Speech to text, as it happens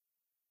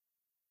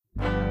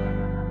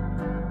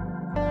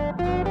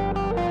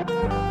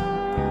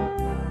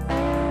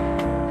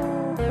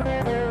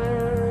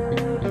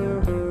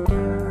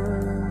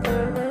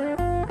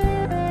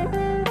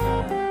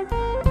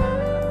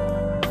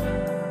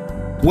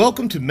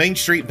Welcome to Main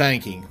Street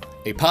Banking,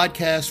 a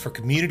podcast for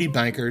community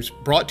bankers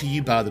brought to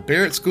you by the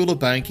Barrett School of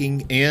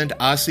Banking and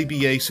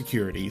ICBA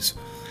Securities.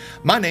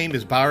 My name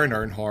is Byron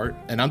Earnhardt,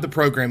 and I'm the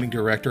Programming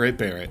Director at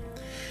Barrett.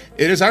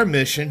 It is our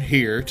mission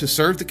here to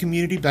serve the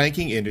community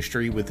banking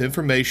industry with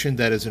information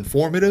that is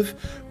informative,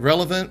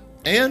 relevant,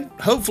 and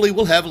hopefully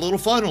we'll have a little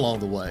fun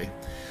along the way.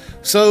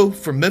 So,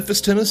 from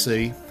Memphis,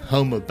 Tennessee,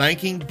 home of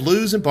banking,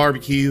 blues, and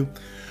barbecue,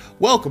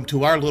 welcome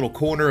to our little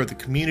corner of the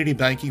community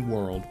banking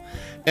world.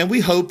 And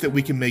we hope that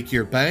we can make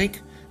your bank,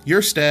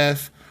 your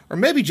staff, or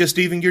maybe just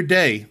even your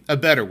day a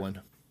better one.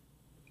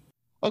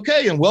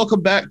 Okay, and welcome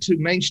back to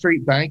Main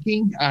Street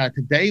Banking.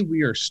 Today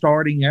we are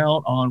starting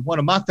out on one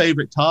of my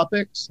favorite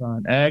topics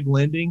on ag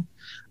lending,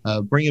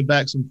 bringing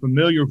back some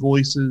familiar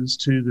voices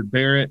to the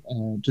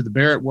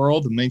Barrett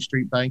world, the Main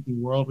Street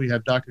Banking world. We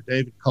have Dr.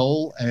 David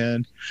Cole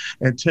and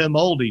Tim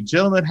Oldie.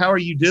 Gentlemen, how are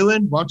you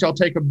doing? Why don't y'all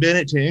take a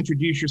minute to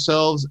introduce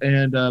yourselves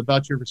and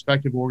about your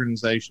respective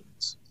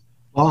organizations?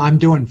 Well, I'm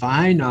doing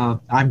fine.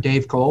 I'm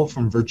Dave Cole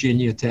from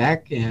Virginia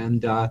Tech,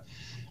 and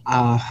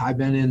I've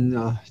been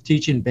in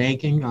teaching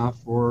banking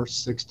for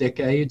 6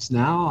 decades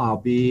now. I'll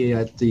be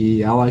at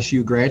the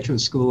LSU Graduate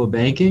School of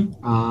Banking,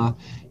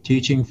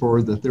 teaching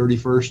for the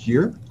 31st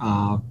year.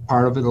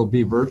 Part of it will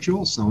be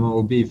virtual, some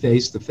will be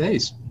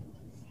face-to-face.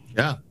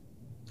 Yeah.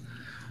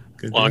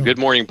 Good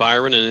morning,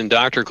 Byron and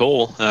Dr.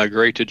 Cole.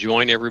 Great to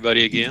join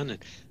everybody again.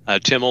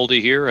 Tim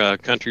Oldie here,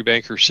 Country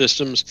Banker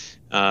Systems.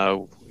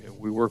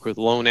 We work with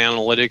loan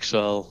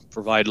analytics,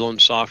 provide loan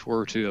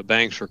software to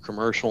banks for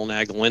commercial and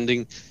ag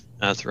lending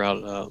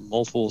throughout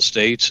multiple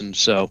states. And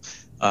so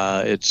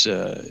it's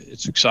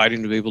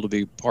exciting to be able to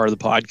be part of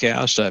the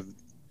podcast. I've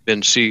been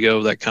CEO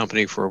of that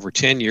company for over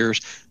 10 years.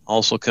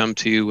 Also come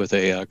to you with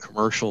a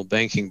commercial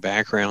banking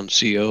background,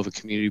 CEO of a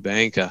community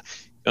bank.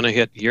 Going to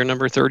hit year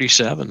number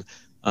 37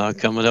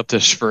 coming up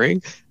this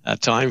spring.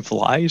 Time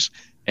flies.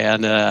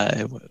 And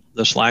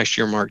this last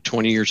year marked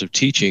 20 years of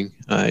teaching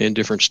in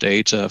different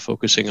states,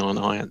 focusing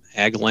on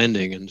ag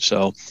lending, and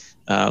so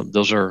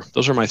those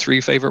are my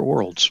three favorite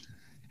worlds.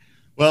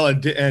 Well,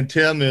 and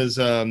Tim is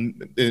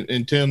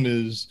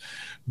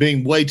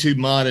being way too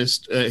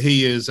modest.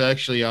 He is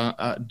actually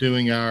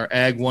doing our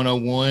Ag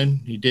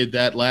 101. He did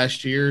that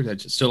last year.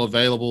 That's still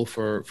available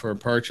for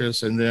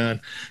purchase. And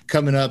then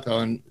coming up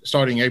on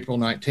starting April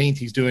 19th,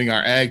 he's doing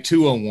our Ag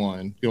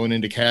 201, going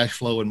into cash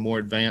flow and more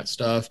advanced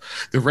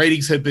stuff. The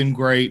ratings have been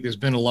great. There's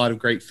been a lot of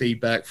great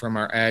feedback from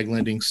our ag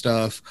lending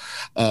stuff,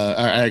 our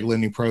ag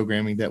lending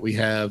programming that we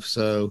have.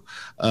 So,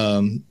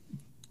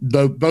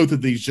 both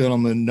of these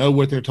gentlemen know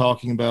what they're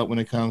talking about when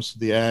it comes to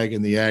the ag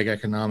and the ag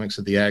economics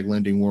of the ag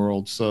lending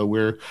world. So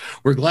we're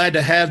glad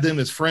to have them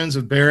as friends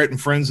of Barrett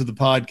and friends of the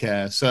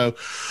podcast. So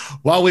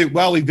while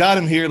we've got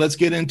them here, let's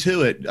get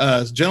into it.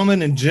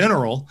 Gentlemen, in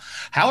general,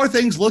 how are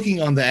things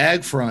looking on the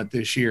ag front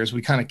this year as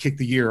we kind of kick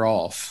the year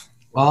off?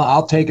 Well,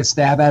 I'll take a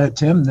stab at it,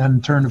 Tim,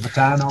 then turn the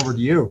baton over to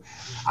you.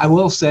 I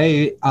will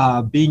say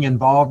being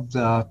involved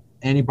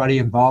anybody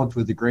involved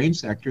with the grain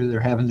sector, they're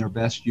having their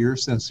best year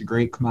since the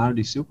great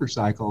commodity super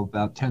cycle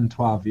about 10,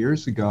 12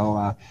 years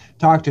ago.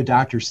 Talked to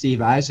Dr.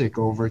 Steve Isaac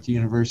over at the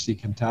University of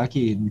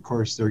Kentucky, and of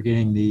course they're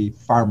getting the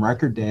farm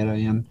record data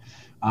in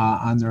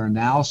on their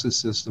analysis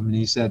system, and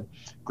he said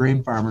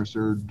grain farmers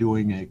are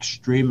doing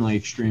extremely,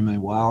 extremely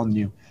well, and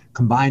you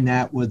combine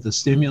that with the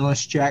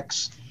stimulus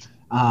checks,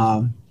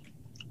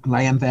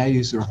 land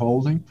values are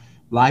holding.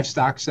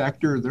 Livestock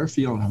sector, they're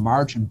feeling a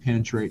margin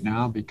pinch right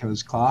now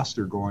because costs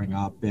are going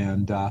up.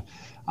 And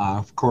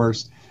of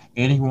course,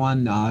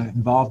 anyone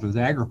involved with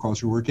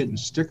agriculture, we're getting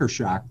sticker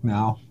shock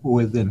now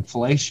with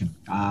inflation.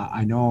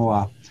 I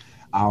know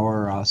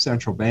our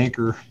central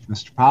banker,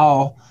 Mr.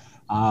 Powell,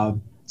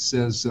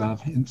 says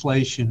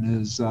inflation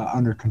is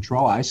under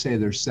control. I say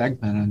there's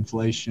segmented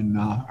inflation.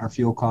 Our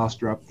fuel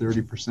costs are up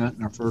 30%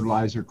 and our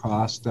fertilizer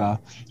costs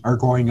are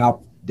going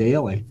up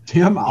daily.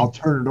 Tim, I'll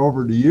turn it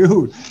over to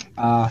you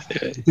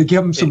to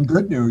give them some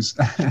good news.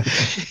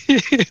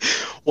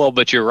 Well,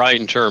 but you're right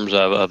in terms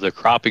of the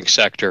cropping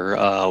sector.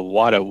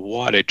 What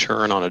a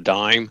turn on a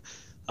dime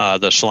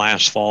this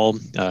last fall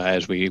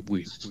as we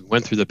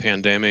went through the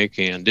pandemic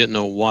and didn't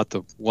know what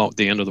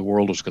the end of the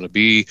world was going to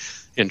be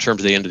in terms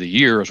of the end of the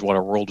year is what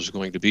our world is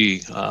going to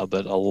be.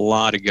 But a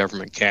lot of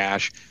government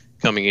cash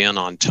coming in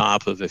on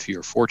top of, if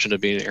you're fortunate to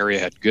be in an area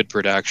that had good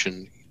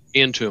production,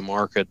 into a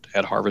market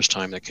at harvest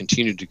time that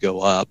continued to go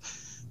up.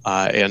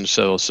 And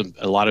so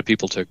a lot of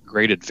people took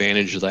great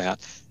advantage of that.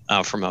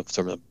 From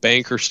a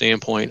banker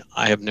standpoint,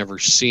 I have never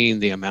seen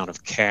the amount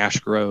of cash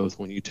growth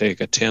when you take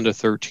a 10 to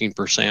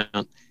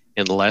 13%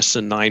 in less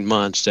than 9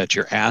 months that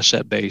your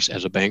asset base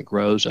as a bank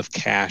grows of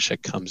cash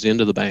that comes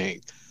into the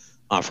bank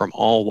from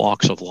all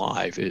walks of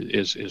life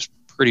is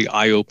pretty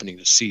eye-opening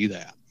to see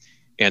that.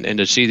 And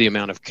to see the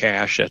amount of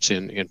cash that's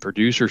in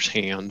producers'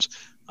 hands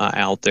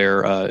out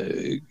there,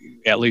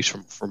 at least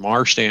from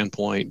our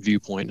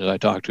viewpoint, as I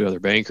talk to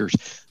other bankers,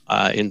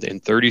 in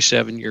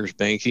 37 years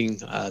banking,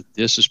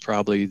 this is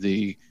probably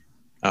the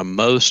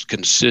most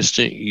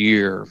consistent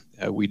year.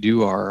 We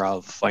do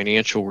our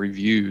financial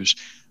reviews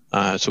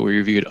So we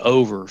reviewed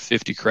over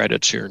 50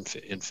 credits here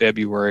in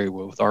February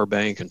with our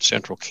bank in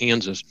Central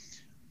Kansas,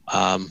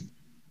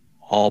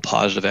 all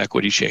positive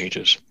equity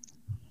changes,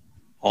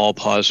 all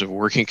positive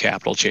working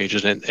capital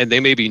changes. And they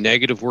may be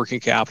negative working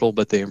capital,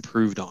 but they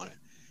improved on it.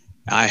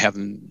 I have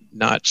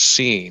not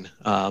seen,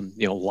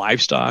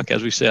 livestock,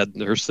 as we said,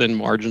 there's thin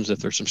margins. If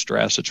there's some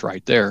stress, it's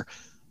right there.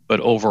 But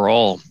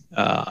overall,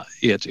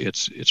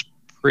 it's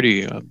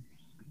pretty,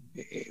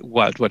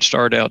 what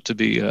started out to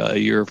be a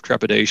year of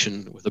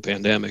trepidation with the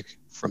pandemic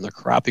from the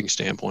cropping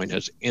standpoint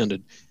has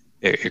ended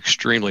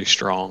extremely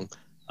strong,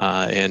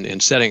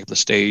 and setting up the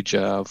stage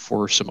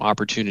for some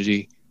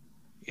opportunity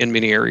in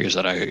many areas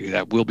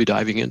that we'll be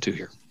diving into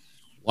here.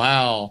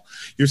 Wow.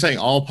 You're saying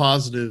all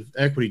positive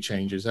equity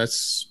changes.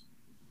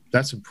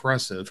 That's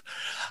impressive.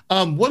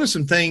 What are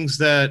some things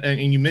that,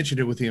 and you mentioned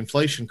it with the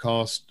inflation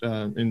cost,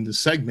 in the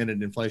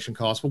segmented inflation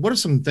cost, but what are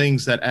some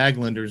things that ag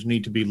lenders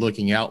need to be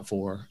looking out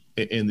for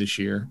in this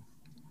year?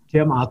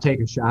 Tim, I'll take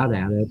a shot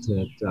at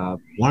it.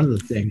 One of the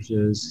things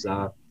is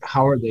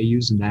how are they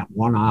using that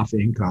one-off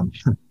income,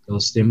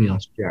 those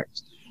stimulus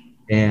checks?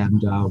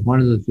 And one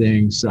of the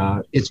things,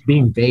 it's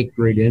being baked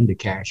right into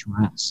cash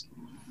rents.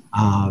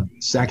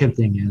 Second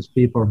thing is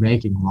people are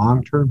making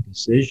long-term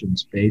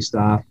decisions based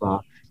off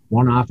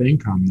one-off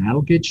income.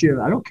 That'll get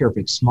you, I don't care if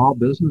it's small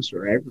business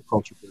or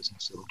agriculture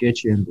business, it'll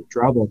get you into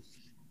trouble.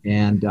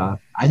 And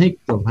I think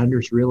the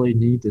lenders really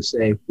need to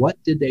say, what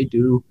did they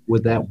do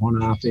with that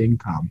one-off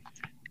income?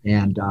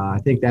 And I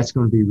think that's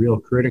going to be real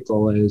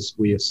critical as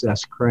we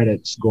assess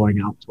credits going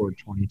out toward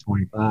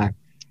 2025.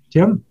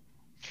 Tim?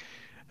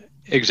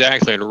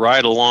 Exactly. And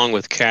right along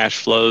with cash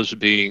flows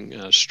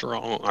being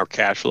strong, our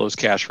cash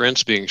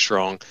rents being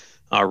strong,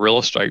 real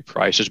estate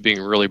prices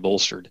being really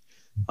bolstered,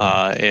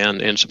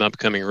 and some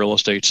upcoming real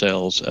estate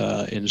sales,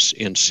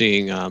 in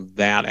seeing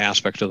that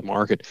aspect of the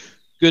market.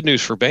 Good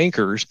news for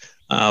bankers.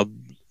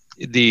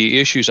 The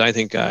issues I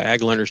think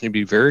ag lenders need to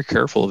be very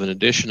careful of, in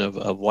addition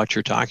of what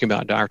you're talking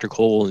about, Dr.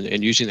 Cole,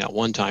 and using that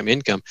one-time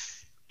income.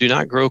 Do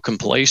not grow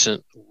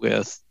complacent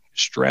with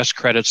stress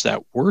credits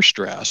that were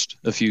stressed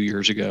a few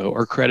years ago,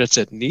 or credits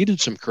that needed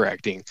some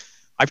correcting.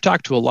 I've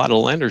talked to a lot of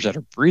lenders that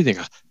are breathing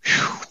a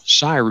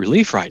sigh of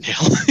relief right now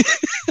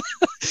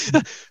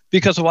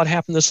because of what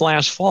happened this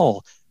last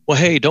fall. Well,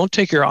 hey, don't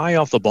take your eye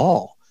off the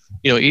ball.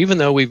 Even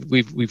though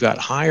we've got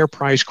higher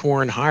price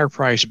corn, higher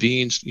price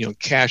beans,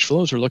 cash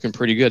flows are looking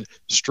pretty good.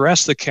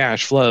 Stress the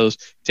cash flows.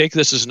 Take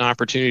this as an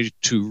opportunity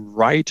to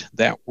right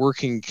that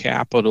working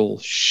capital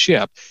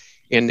ship,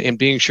 and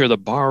being sure the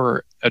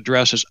borrower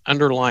addresses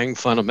underlying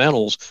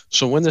fundamentals.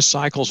 So when the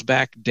cycle's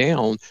back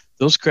down,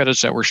 those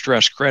credits that were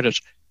stressed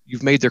credits,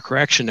 you've made the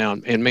correction now,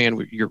 and man,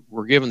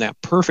 we're given that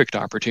perfect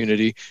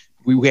opportunity.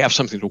 We have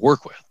something to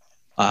work with.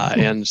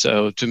 And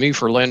so to me,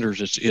 for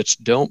lenders, it's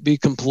don't be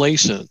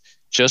complacent.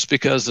 Just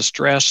because the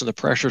stress and the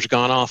pressure's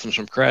gone off in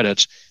some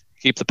credits,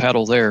 keep the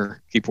pedal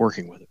there, keep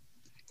working with it.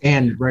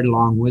 And right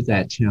along with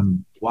that,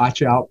 Tim,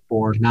 watch out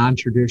for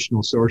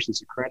non-traditional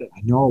sources of credit.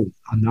 I know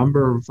a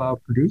number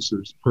of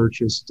producers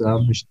purchased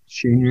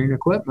machinery and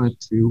equipment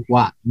to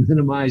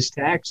minimize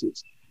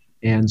taxes.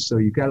 And so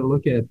you've got to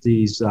look at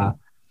these,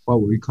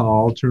 what we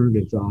call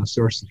alternative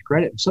sources of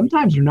credit.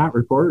 Sometimes they're not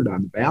reported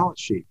on the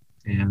balance sheet.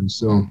 And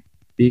so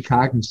be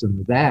cognizant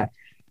of that.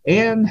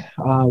 And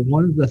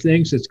one of the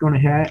things that's going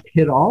to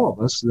hit all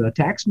of us, the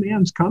tax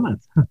man's coming.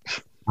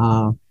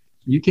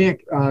 You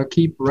can't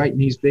keep writing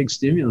these big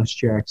stimulus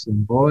checks.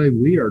 And boy,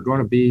 we are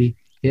going to be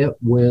hit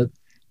with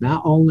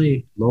not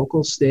only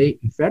local, state,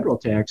 and federal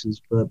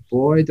taxes, but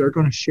boy, they're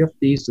going to shift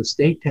these to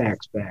state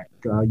tax back.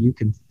 You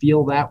can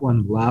feel that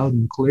one loud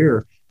and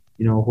clear,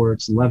 where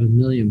it's 11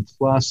 million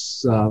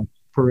plus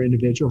per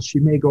individual. She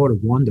may go to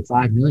 1 to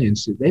 5 million.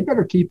 So they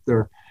better keep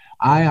their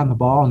eye on the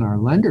ball, and our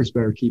lenders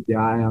better keep the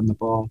eye on the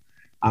ball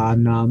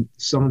on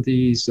some of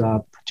these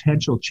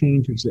potential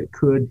changes that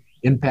could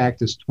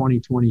impact us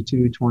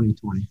 2022,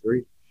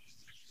 2023.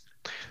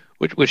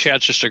 Which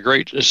has just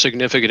a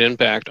significant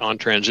impact on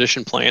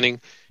transition planning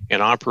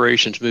and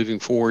operations moving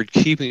forward,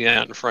 keeping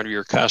that in front of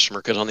your customer.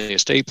 Because on the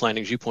estate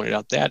planning, as you pointed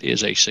out, that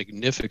is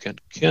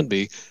can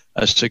be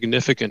a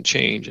significant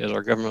change as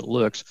our government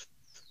looks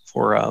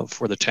for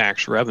the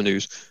tax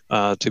revenues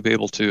to be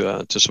able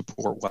to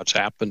support what's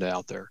happened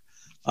out there.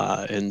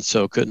 And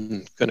so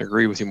couldn't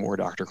agree with you more,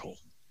 Dr. Cole.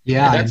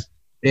 Yeah.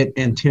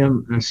 And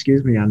Tim,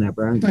 excuse me on that,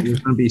 Brian, you're going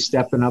to be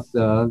stepping up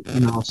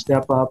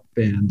step up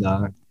and,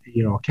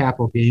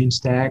 capital gains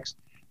tax.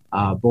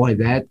 Boy,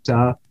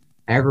 that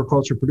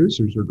agriculture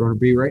producers are going to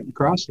be right in the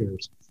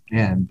crosshairs.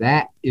 And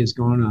that is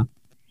going to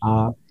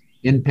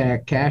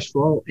impact cash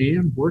flow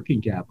and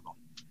working capital.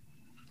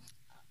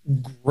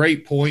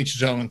 Great points,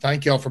 gentlemen.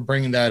 Thank y'all for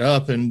bringing that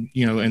up. And,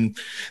 and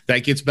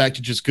that gets back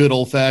to just good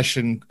old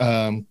fashioned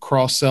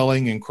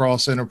cross-selling and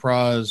cross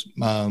enterprise,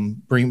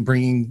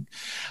 bringing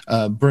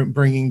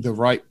the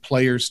right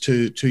players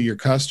to your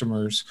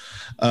customers,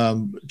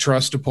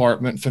 trust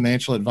department,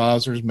 financial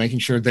advisors, making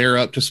sure they're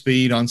up to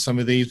speed on some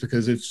of these,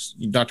 because it's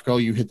Dr. Cole,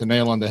 you hit the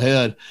nail on the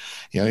head.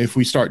 If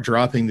we start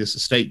dropping this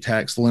estate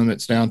tax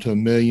limits down to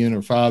 $1 million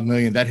or $5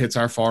 million, that hits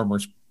our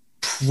farmers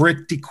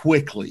pretty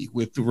quickly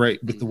with the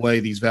rate, with the way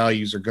these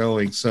values are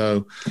going.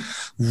 So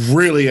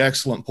really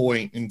excellent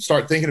point. And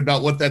start thinking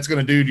about what that's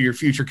going to do to your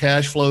future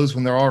cash flows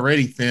when they're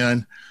already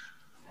thin.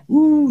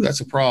 Ooh,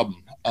 that's a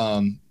problem.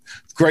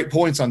 Great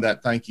points on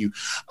that. Thank you.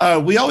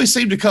 We always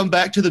seem to come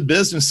back to the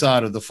business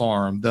side of the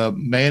farm, the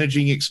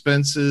managing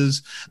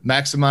expenses,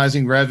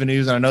 maximizing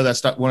revenues. And I know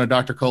that's one of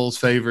Dr. Cole's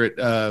favorite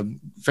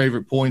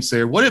points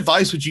there. What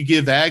advice would you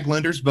give ag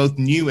lenders, both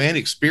new and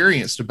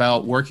experienced,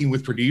 about working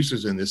with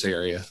producers in this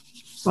area?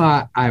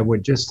 I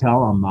would just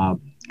tell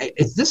them,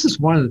 this is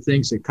one of the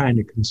things that kind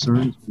of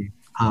concerns me.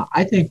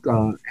 I think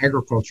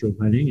agricultural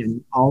lending,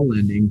 and all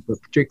lending,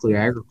 but particularly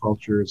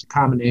agriculture, is a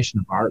combination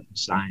of art and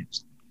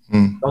science.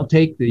 Don't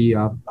take the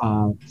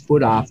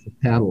foot off the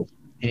pedal.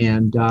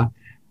 And,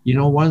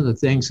 one of the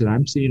things that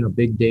I'm seeing a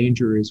big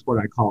danger is what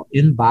I call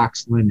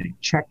in-box lending.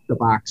 Check the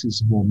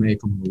boxes and we'll make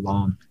them a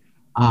loan.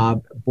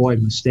 Boy,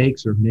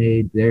 mistakes are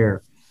made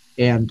there.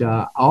 And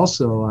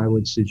also, I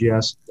would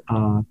suggest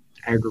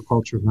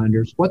agricultural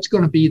lenders, what's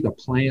going to be the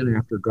plan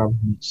after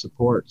government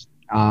supports?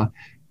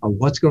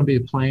 What's going to be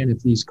the plan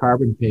if these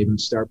carbon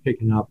payments start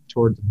picking up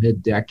toward the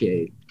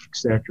mid-decade, et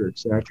cetera, et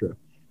cetera.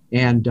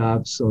 And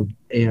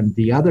and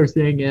the other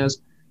thing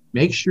is,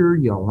 make sure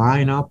you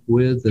line up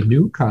with the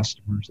new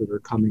customers that are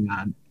coming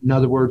on. In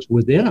other words,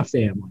 within a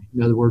family.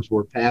 In other words,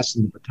 we're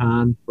passing the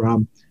baton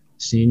from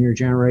senior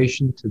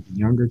generation to the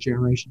younger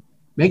generation.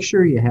 Make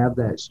sure you have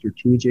that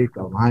strategic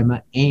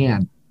alignment.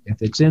 And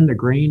if it's in the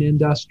grain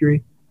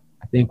industry,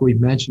 I think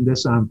we've mentioned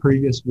this on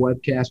previous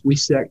webcasts, we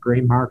set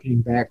grain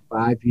marketing back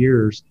 5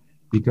 years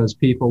because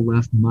people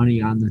left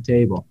money on the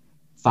table.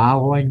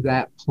 Following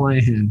that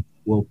plan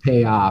will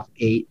pay off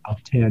 8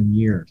 of 10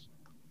 years.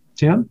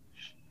 Tim?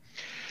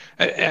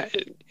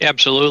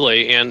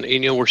 Absolutely. And,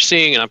 we're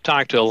seeing, and I've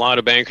talked to a lot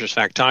of bankers, in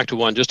fact, talked to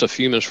one just a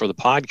few minutes for the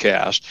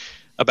podcast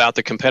about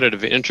the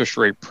competitive interest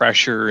rate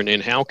pressure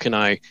and how can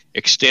I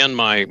extend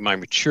my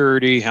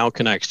maturity? How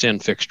can I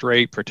extend fixed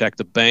rate, protect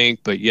the bank,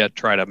 but yet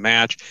try to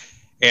match?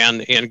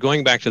 And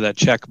going back to that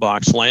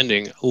checkbox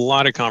lending, a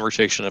lot of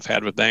conversation I've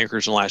had with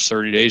bankers in the last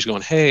 30 days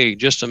going, hey,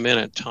 just a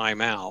minute,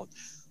 time out.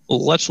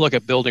 Let's look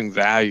at building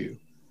value.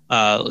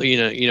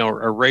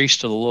 A race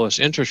to the lowest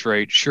interest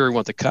rate, sure, we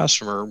want the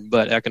customer,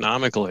 but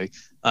economically,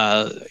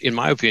 in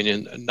my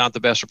opinion, not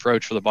the best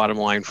approach for the bottom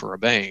line for a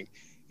bank.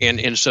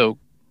 And so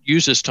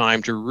use this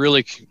time to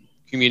really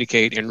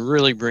communicate and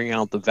really bring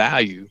out the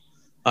value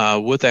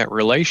with that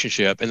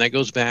relationship. And that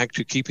goes back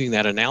to keeping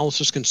that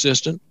analysis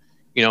consistent.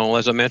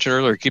 As I mentioned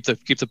earlier, keep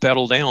the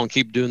pedal down,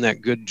 keep doing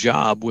that good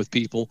job with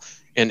people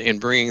and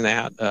bringing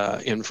that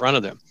in front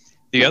of them.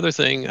 The other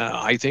thing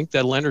I think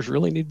that lenders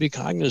really need to be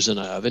cognizant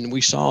of, and we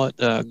saw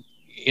it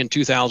in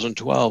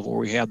 2012 where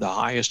we had the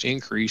highest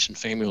increase in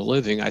family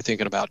living, I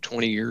think in about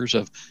 20 years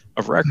of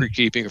record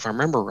keeping, if I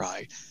remember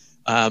right.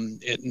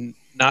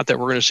 Not that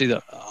we're going to see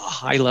the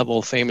high level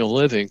of family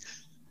living,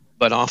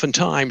 but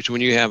oftentimes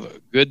when you have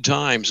good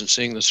times and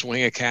seeing the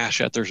swing of cash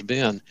that there's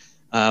been,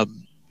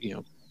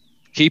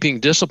 keeping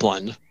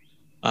disciplined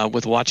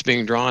with what's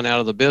being drawn out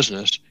of the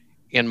business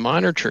and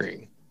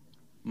monitoring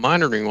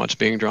what's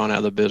being drawn out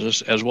of the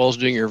business, as well as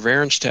doing your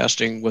variance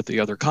testing with the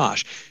other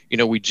costs.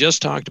 We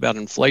just talked about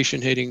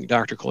inflation hitting.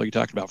 Dr. Cole, you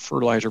talked about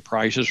fertilizer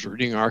prices. We're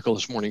reading an article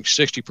this morning,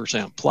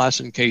 60% plus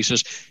in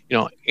cases.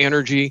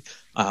 Energy,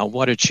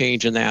 what a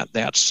change in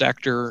that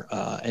sector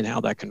and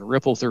how that can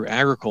ripple through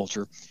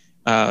agriculture.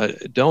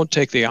 Don't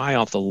take the eye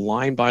off the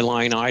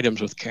line-by-line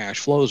items with cash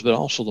flows, but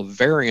also the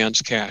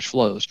variance cash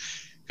flows.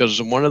 Because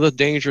one of the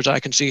dangers I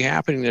can see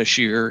happening this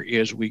year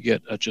is we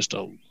get just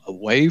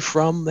away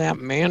from that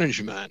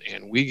management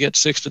and we get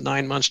 6 to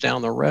 9 months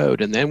down the road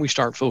and then we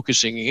start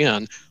focusing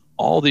in.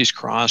 All these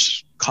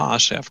costs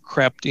have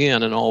crept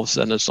in and all of a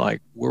sudden it's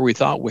like where we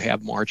thought we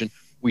have margin,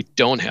 we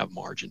don't have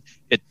margin.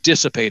 It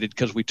dissipated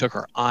because we took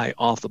our eye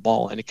off the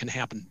ball, and it can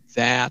happen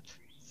that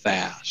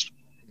fast.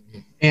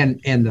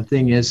 And the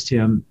thing is,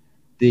 Tim,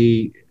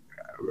 the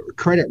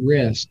credit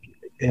risk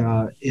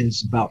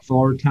is about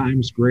 4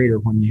 times greater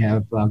when you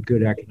have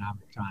good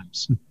economic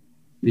times.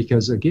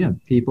 Because again,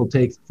 people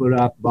take the foot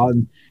off the ball.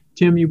 And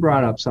Tim, you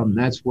brought up something.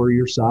 That's where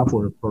your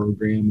software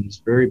program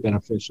is very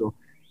beneficial.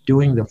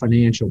 Doing the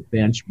financial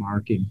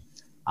benchmarking,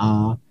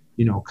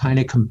 kind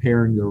of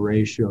comparing the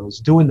ratios,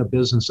 doing the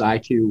business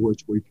IQ,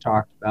 which we've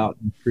talked about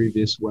in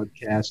previous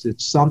webcasts.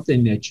 It's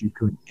something that you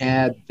can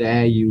add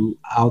value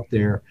out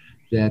there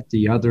that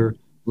the other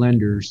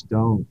lenders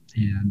don't.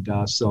 And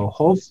so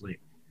hopefully,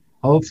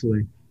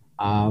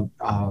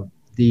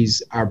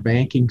 these our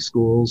banking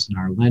schools and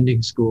our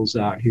lending schools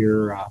out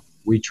here,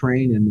 we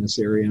train in this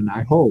area, and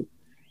I hope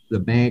the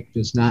bank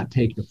does not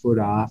take the foot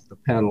off the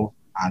pedal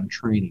on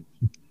training.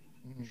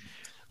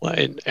 Well,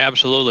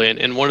 absolutely,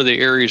 and one of the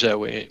areas that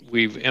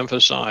we've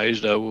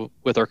emphasized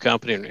with our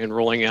company and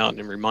rolling out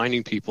and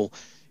reminding people,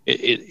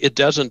 it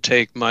doesn't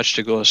take much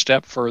to go a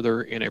step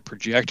further in a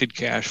projected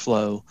cash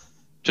flow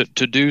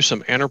to do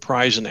some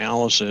enterprise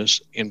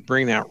analysis and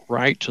bring that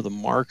right to the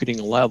marketing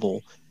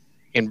level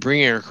and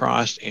bringing it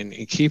across and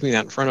keeping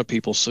that in front of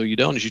people so you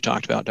don't, as you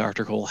talked about,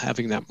 Dr. Cole,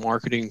 having that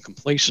marketing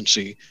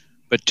complacency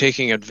but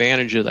taking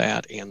advantage of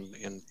that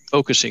and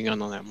focusing on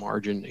that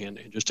margin and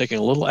just taking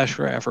a little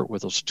extra effort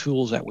with those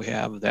tools that we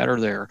have that are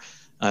there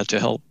to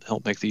help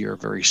make the year a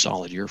very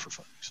solid year for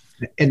folks.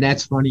 And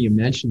that's funny you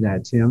mentioned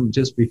that, Tim.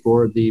 Just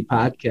before the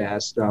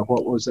podcast,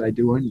 what was I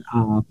doing?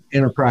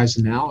 Enterprise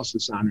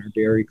analysis on our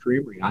dairy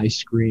creamery,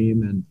 ice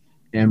cream,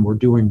 and we're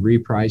doing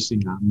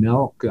repricing on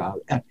milk.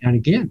 And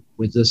again,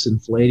 with this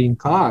inflating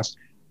cost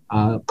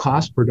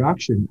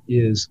production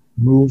is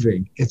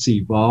moving, it's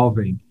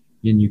evolving,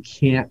 and you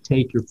can't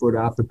take your foot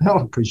off the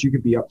pedal because you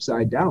could be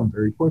upside down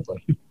very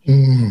quickly.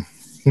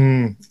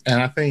 Mm-hmm.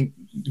 And I think,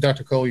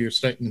 Dr. Cole, your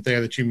statement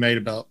there that you made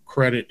about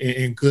credit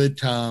in good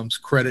times,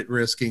 credit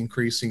risk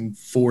increasing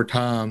 4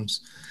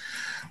 times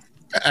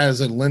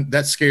as a lend,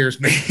 that scares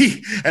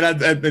me.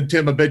 And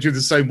Tim, I bet you're the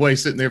same way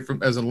sitting there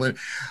as a lend.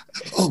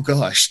 Oh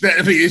gosh,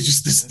 it's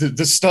just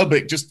the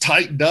stomach just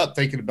tightened up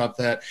thinking about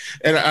that.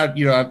 And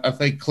I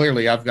think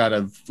clearly I've got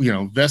a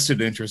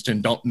vested interest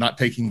in not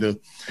taking the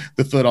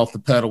foot off the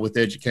pedal with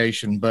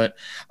education, but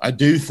I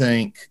do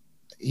think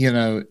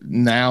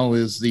now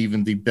is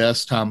even the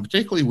best time,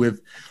 particularly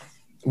with.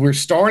 We're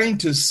starting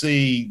to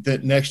see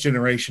that next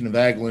generation of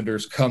ag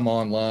lenders come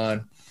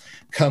online,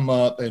 come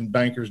up, and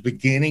bankers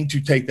beginning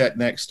to take that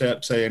next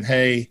step, saying,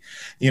 hey,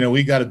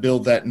 we got to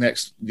build that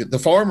next. The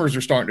farmers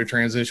are starting to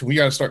transition. We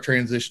got to start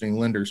transitioning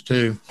lenders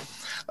too.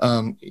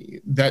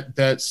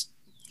 That's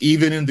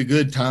even in the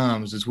good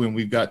times is when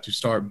we've got to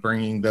start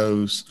bringing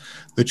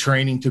the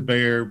training to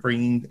bear,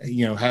 bringing,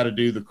 how to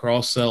do the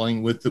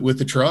cross-selling with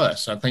the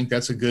trust. I think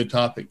that's a good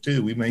topic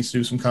too. We may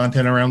do some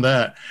content around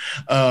that.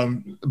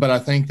 But I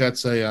think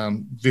that's a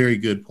very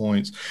good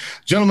points.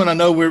 Gentlemen, I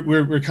know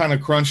we're kind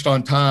of crunched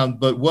on time,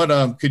 but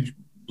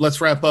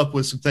let's wrap up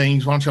with some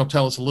things. Why don't y'all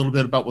tell us a little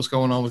bit about what's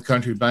going on with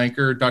Country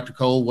Banker? Dr.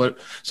 Cole, what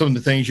some of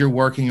the things you're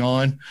working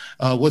on,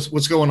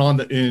 what's going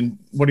on and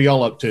what are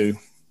y'all up to?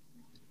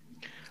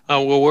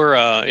 Well, we're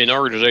in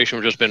our organization.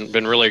 We've just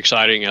been really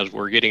exciting as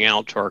we're getting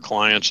out to our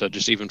clients,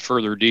 just even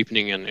further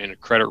deepening in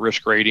credit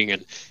risk rating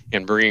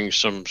and bringing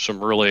some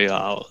really.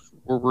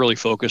 We're really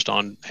focused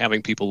on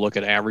having people look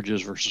at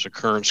averages versus a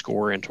current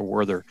score and to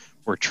where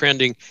we're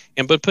trending,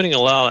 but putting a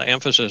lot of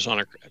emphasis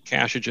on a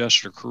cash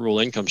adjusted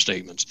accrual income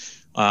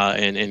statements,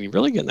 and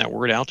really getting that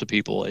word out to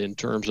people in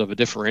terms of a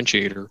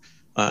differentiator,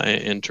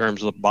 in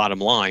terms of the bottom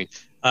line.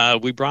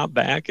 We brought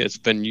back. It's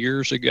been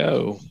years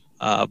ago.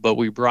 But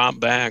we brought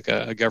back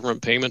a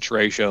government payments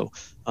ratio,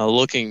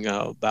 looking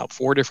about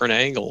 4 different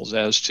angles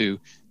as to,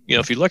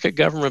 if you look at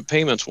government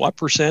payments, what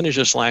percentage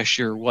this last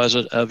year was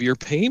it of your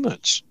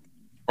payments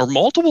or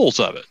multiples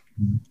of it?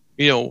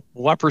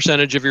 What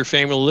percentage of your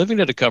family living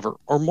did it cover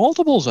or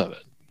multiples of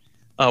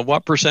it?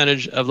 What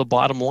percentage of the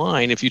bottom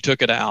line, if you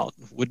took it out,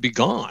 would be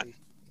gone?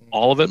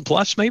 All of it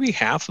plus maybe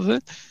half of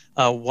it?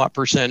 What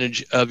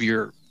percentage of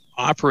your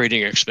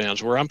operating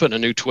expense, where I'm putting a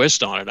new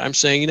twist on it. I'm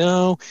saying,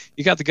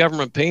 you got the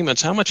government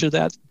payments. How much of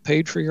that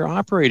paid for your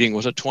operating?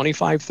 Was it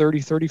 25, 30,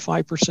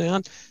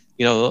 35%?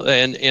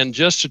 And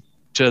just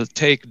to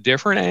take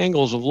different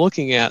angles of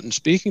looking at and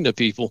speaking to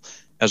people,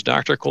 as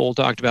Dr. Cole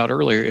talked about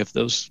earlier, if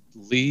those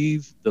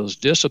leave, those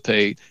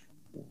dissipate,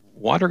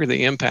 what are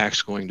the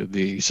impacts going to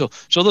be? So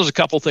there's a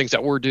couple things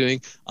that we're doing,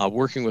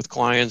 working with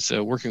clients,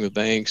 working with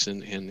banks,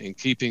 and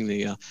keeping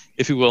the,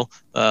 if you will,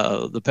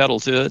 the pedal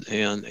to it,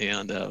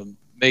 and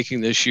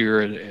making this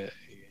year a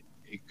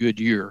good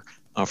year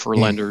for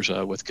lenders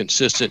with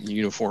consistent and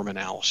uniform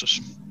analysis.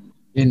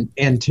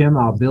 And Tim,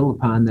 I'll build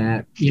upon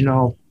that.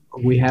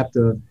 We have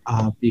to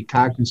be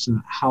cognizant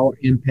of how it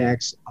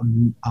impacts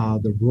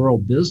the rural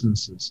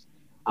businesses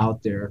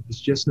out there. It's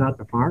just not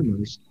the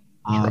farmers.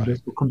 Right. This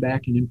will come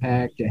back and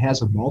impact. It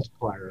has a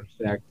multiplier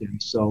effect,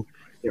 and so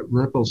it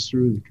ripples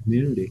through the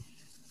community.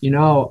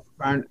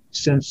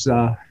 Since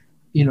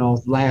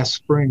last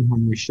spring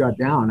when we shut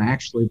down,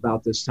 actually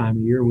about this time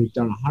of year, we've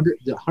done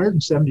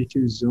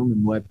 172 Zoom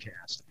and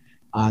webcast,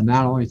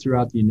 not only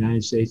throughout the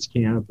United States,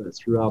 Canada, but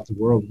throughout the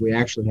world. We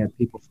actually had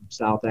people from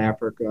South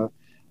Africa,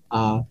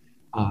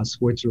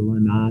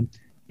 Switzerland on.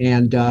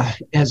 And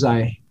as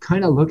I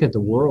kind of look at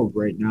the world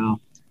right now,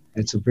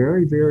 it's a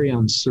very, very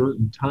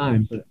uncertain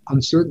time, but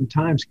uncertain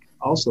times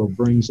also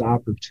brings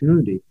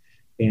opportunity.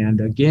 And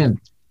again,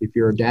 if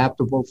you're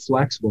adaptable,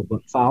 flexible,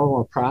 but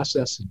follow a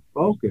process and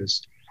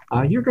focus,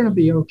 you're going to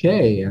be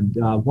okay. And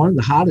one of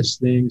the hottest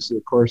things,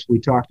 of course, we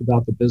talked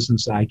about the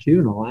business IQ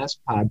in the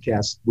last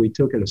podcast. We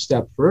took it a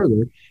step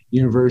further.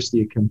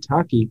 University of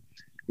Kentucky,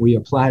 we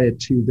applied it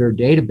to their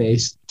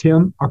database,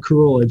 Tim,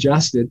 accrual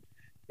adjusted.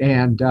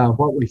 And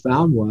what we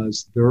found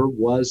was there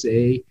was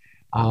a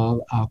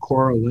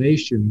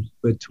correlation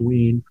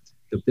between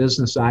the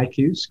business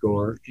IQ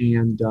score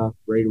and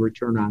rate of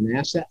return on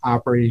asset,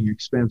 operating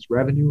expense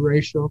revenue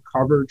ratio,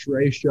 coverage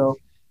ratio,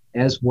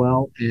 as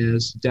well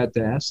as debt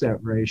to asset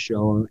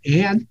ratio.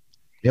 And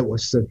it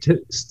was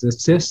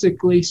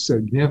statistically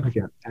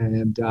significant.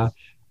 And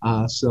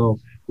so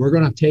we're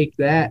going to take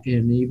that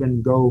and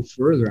even go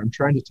further. I'm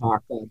trying to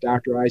talk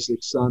Dr.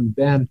 Isaac's son,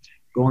 Ben,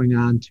 going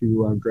on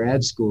to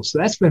grad school. So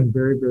that's been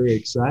very, very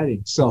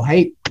exciting. So,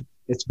 hey,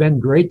 it's been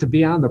great to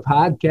be on the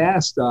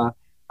podcast.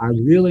 I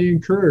really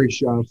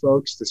encourage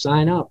folks to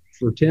sign up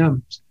for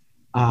Tim's.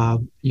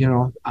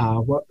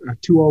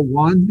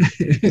 201.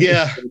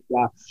 Yeah.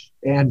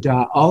 and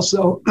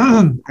also,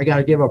 I got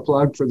to give a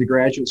plug for the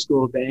Graduate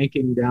School of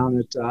Banking down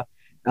at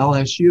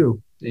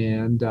LSU.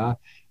 And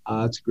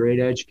it's a great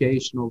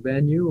educational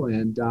venue.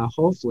 And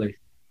hopefully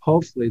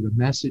the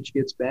message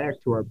gets back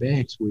to our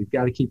banks. We've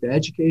got to keep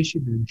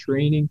education and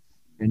training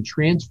and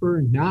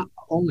transferring not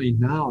only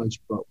knowledge,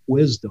 but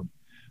wisdom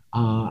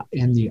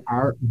in the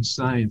art and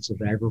science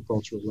of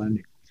agricultural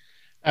lending.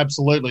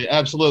 Absolutely.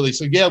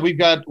 So yeah,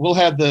 we'll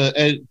have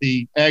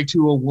the Ag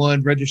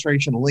 201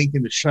 registration link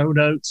in the show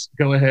notes.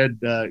 Go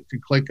ahead to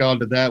click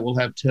onto that. We'll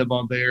have Tim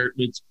on there.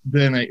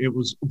 It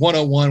was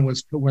 101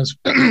 was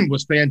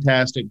was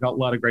fantastic. Got a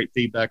lot of great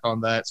feedback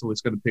on that, so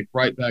it's going to pick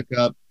right back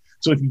up.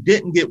 So if you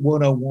didn't get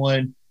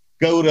 101,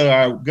 go to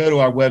our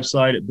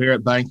website at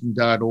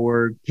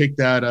barrettbanking.org, pick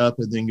that up,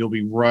 and then you'll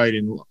be right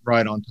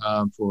on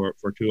time for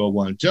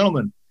 201.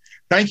 Gentlemen,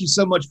 thank you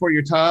so much for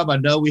your time. I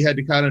know we had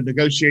to kind of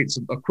negotiate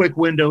a quick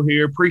window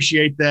here.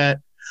 Appreciate that.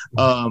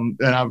 And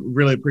I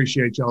really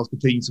appreciate y'all's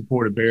continued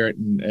support of Barrett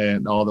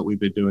and all that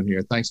we've been doing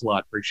here. Thanks a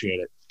lot. Appreciate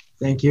it.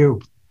 Thank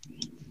you.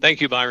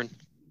 Thank you, Byron.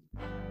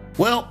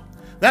 Well,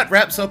 that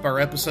wraps up our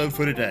episode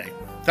for today.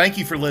 Thank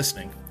you for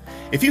listening.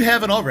 If you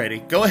haven't already,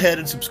 go ahead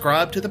and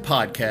subscribe to the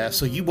podcast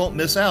so you won't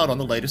miss out on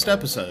the latest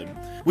episode.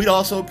 We'd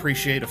also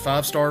appreciate a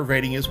 5-star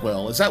rating as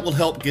well, as that will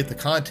help get the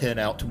content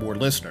out to more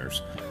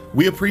listeners.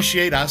 We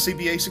appreciate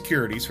ICBA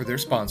Securities for their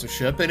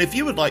sponsorship, and if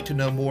you would like to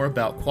know more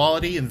about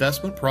quality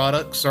investment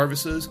products,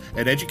 services,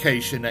 and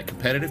education at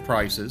competitive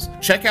prices,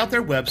 check out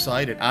their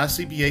website at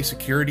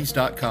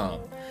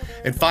icbasecurities.com.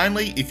 And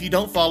finally, if you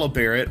don't follow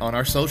Barrett on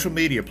our social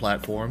media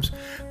platforms,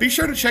 be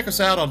sure to check us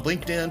out on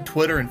LinkedIn,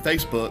 Twitter, and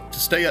Facebook to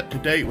stay up to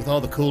date with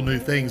all the cool new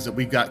things that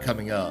we've got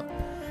coming up.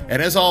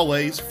 And as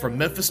always, from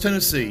Memphis,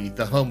 Tennessee,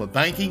 the home of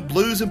banking,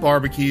 blues, and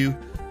barbecue,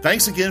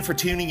 thanks again for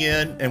tuning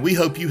in, and we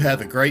hope you have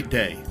a great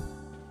day.